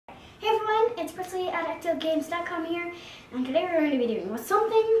it's Presley at ActOutGames.com here, and today we're going to be doing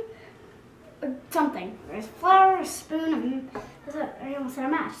something. There's flour, a spoon, and I almost said a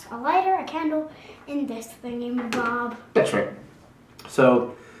match, a lighter, a candle, and this thingy bob. That's right.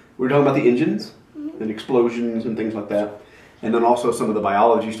 So we were talking about the engines and explosions and things like that, and then also some of the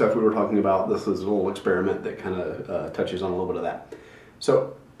biology stuff we were talking about. This is a little experiment that kind of touches on a little bit of that.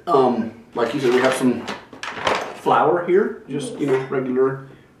 So, like you said, we have some flour here, just regular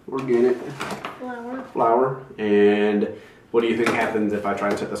organic flour. And what do you think happens if I try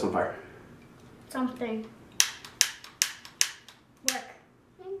and set this on fire? Something. Work.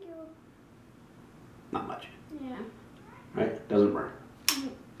 Thank you. Not much. Yeah. Right? Doesn't burn.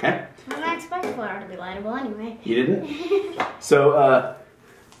 Okay? I didn't expect flour to be lightable anyway. You didn't? So,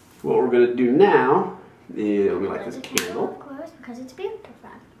 what we're going to do now is we light this candle. Close because it's beautiful.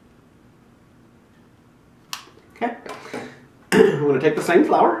 Okay. I'm going to take the same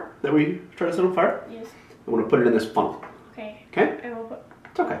flour that we tried to set on fire. Yes. I'm going to put it in this funnel. Okay. Okay? I will put.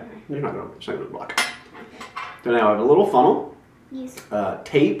 It's okay. You're not going to block. So now I have a little funnel. Yes.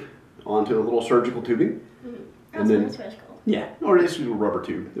 Tape onto a little surgical tubing. And then surgical. Yeah, or this is a rubber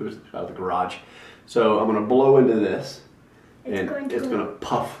tube. It was out of the garage. So I'm going to blow into this, and it's going to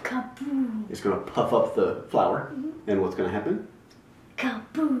puff. Kaboom. It's going to puff up the flour, and what's going to happen?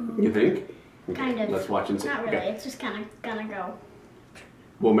 Kaboom. You think? Okay, Kind of. Let's watch and see. Not really. Okay. It's just kind of gonna go.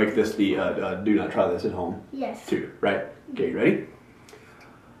 We'll make this the do not try this at home. Yes. Too, right? Okay, you ready?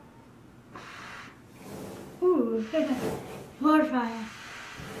 Ooh, more fire.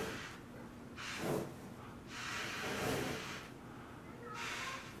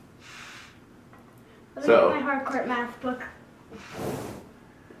 So, my hardcore math book.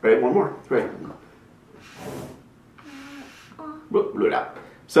 Right, one more. Right. Whoop, blew it out.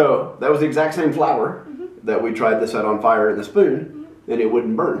 So that was the exact same flour that we tried to set on fire in the spoon, and it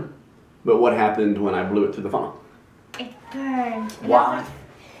wouldn't burn. But what happened when I blew it through the funnel? It burned. Why?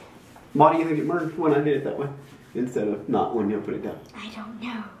 Why do you think it burned when I did it that way instead of not when you put it down? I don't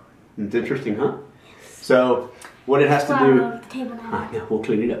know. It's interesting, huh? So what it has to do, I know, we'll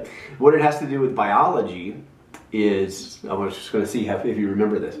clean it up. What it has to do with biology is, I was just going to see if you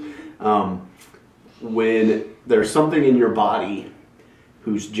remember this. When there's something in your body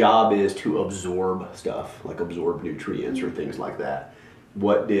whose job is to absorb stuff, like absorb nutrients or things like that,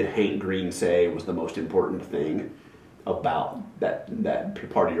 what did Hank Green say was the most important thing about that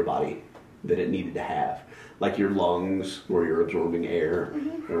part of your body that it needed to have? Like your lungs, where you're absorbing air,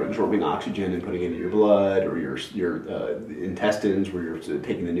 or absorbing oxygen and putting it into your blood, or your intestines, where you're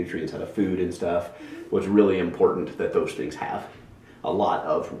taking the nutrients out of food and stuff. What's really important that those things have a lot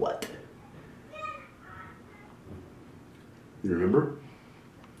of what? You remember?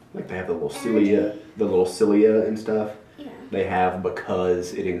 Like they have the little cilia and stuff. Yeah. They have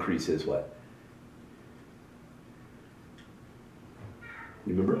because it increases what?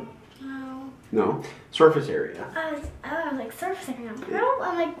 You remember? No. No. Surface area. I was like surface area. No,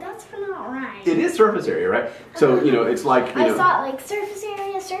 I'm like that's not right. It is surface area, right? So it's like I thought like surface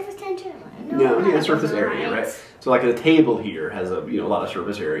area, surface tension. No, surface area, right? So like a table here has a lot of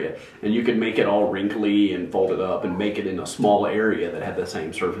surface area, and you could make it all wrinkly and fold it up and make it in a small area that had the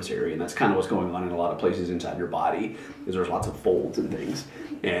same surface area, and that's kind of what's going on in a lot of places inside your body. Is there's lots of folds and things,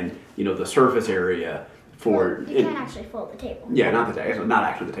 and the surface area for you can't actually fold the table. Yeah, not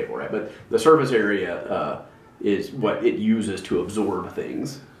actually the table, right? But the surface area is what it uses to absorb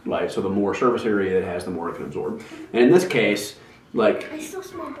things, right? So the more surface area it has, the more it can absorb. And in this case, like I still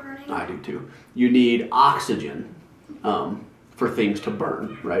smell burning. I do too. You need oxygen for things to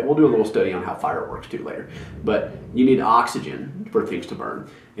burn, right? We'll do a little study on how fire works too later. But you need oxygen for things to burn.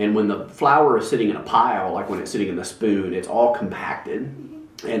 And when the flour is sitting in a pile, like when it's sitting in the spoon, it's all compacted.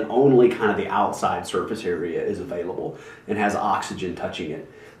 And only kind of the outside surface area is available and has oxygen touching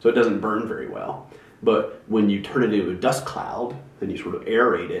it. So it doesn't burn very well. But when you turn it into a dust cloud and you sort of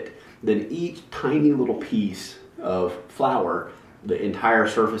aerate it, then each tiny little piece of flour, the entire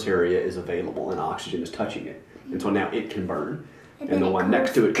surface area is available and oxygen is touching it. And so now it can burn. And the one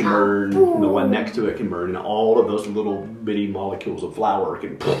next to it can burn, and the one next to it can burn, and all of those little bitty molecules of flour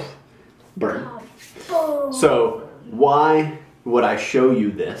can burn. So why would I show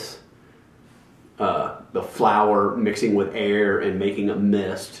you this? The flour mixing with air and making a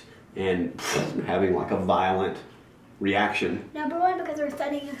mist and having like a violent reaction. Number one, because we're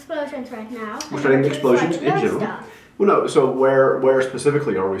studying explosions right now. We're studying explosions in general. Well, no. So where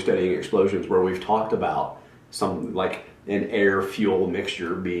specifically are we studying explosions? Where we've talked about some like an air-fuel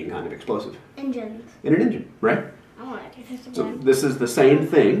mixture being kind of explosive. Engines. In an engine, right? I want to do this again. So this is the same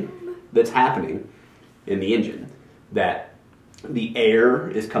thing that's happening in the engine. That the air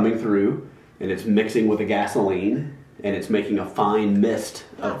is coming through and it's mixing with the gasoline, and it's making a fine mist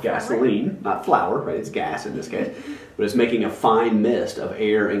of gasoline, not flour, right? It's gas in this case, but it's making a fine mist of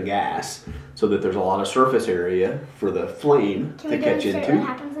air and gas so that there's a lot of surface area for the flame to catch into. What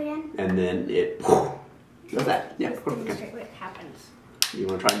happens again? And then it does that. Yeah. Demonstrate what happens. You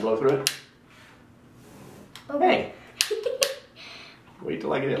want to try and blow through it? Okay. Hey. Wait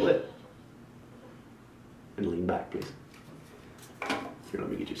till I get it lit. And lean back, please. Here, let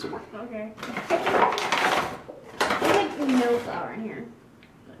me get you some more. Okay. There's like no flour in here.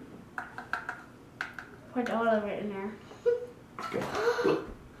 Put all of it in there. Okay.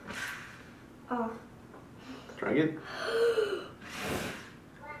 Oh. Try again.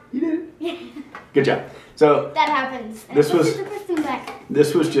 You did it. Good job. So that happens. And this was the piston back.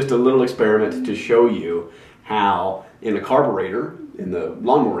 This was just a little experiment to show you how in the carburetor, in the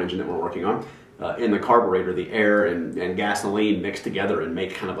lawnmower engine that we're working on, in the carburetor, the air and gasoline mix together and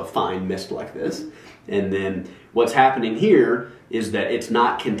make kind of a fine mist like this. And then what's happening here is that it's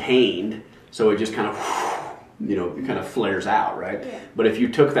not contained, so it just kind of, you know, it kind of flares out, right? Yeah. But if you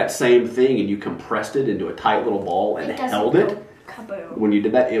took that same thing and you compressed it into a tight little ball and held it, kaboom. when you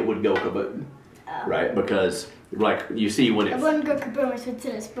did that, it would go kaboom, right? Because like you see when it wouldn't go kaboom if it's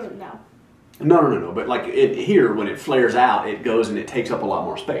in a spoon though. No. But like here, when it flares out, it goes and it takes up a lot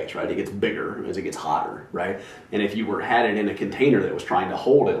more space, right? It gets bigger as it gets hotter, right? And if you had it in a container that was trying to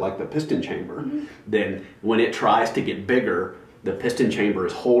hold it, like the piston chamber, then when it tries to get bigger, the piston chamber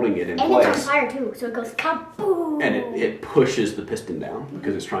is holding it in place. And it's on fire too, so it goes kaboom. And it pushes the piston down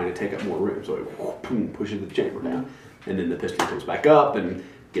because it's trying to take up more room, so it pushes the chamber down. And then the piston comes back up and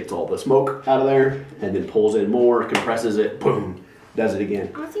gets all the smoke out of there, and then pulls in more, compresses it, boom, does it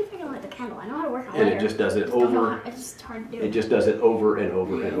again. I want to see if I can light the candle. I know how to work on and it just does it over. It's just hard to do. It just does it over and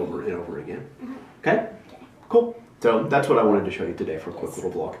over and over and over again. Okay? Cool. So that's what I wanted to show you today for a quick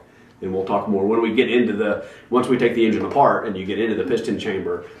little vlog. And we'll talk more when we get into once we take the engine apart and you get into the piston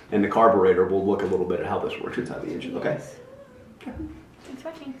chamber and the carburetor, we'll look a little bit at how this works inside the engine, okay? Thanks for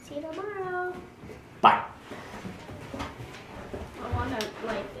watching. See you tomorrow. Bye. I want to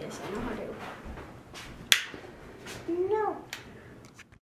light this. I know how to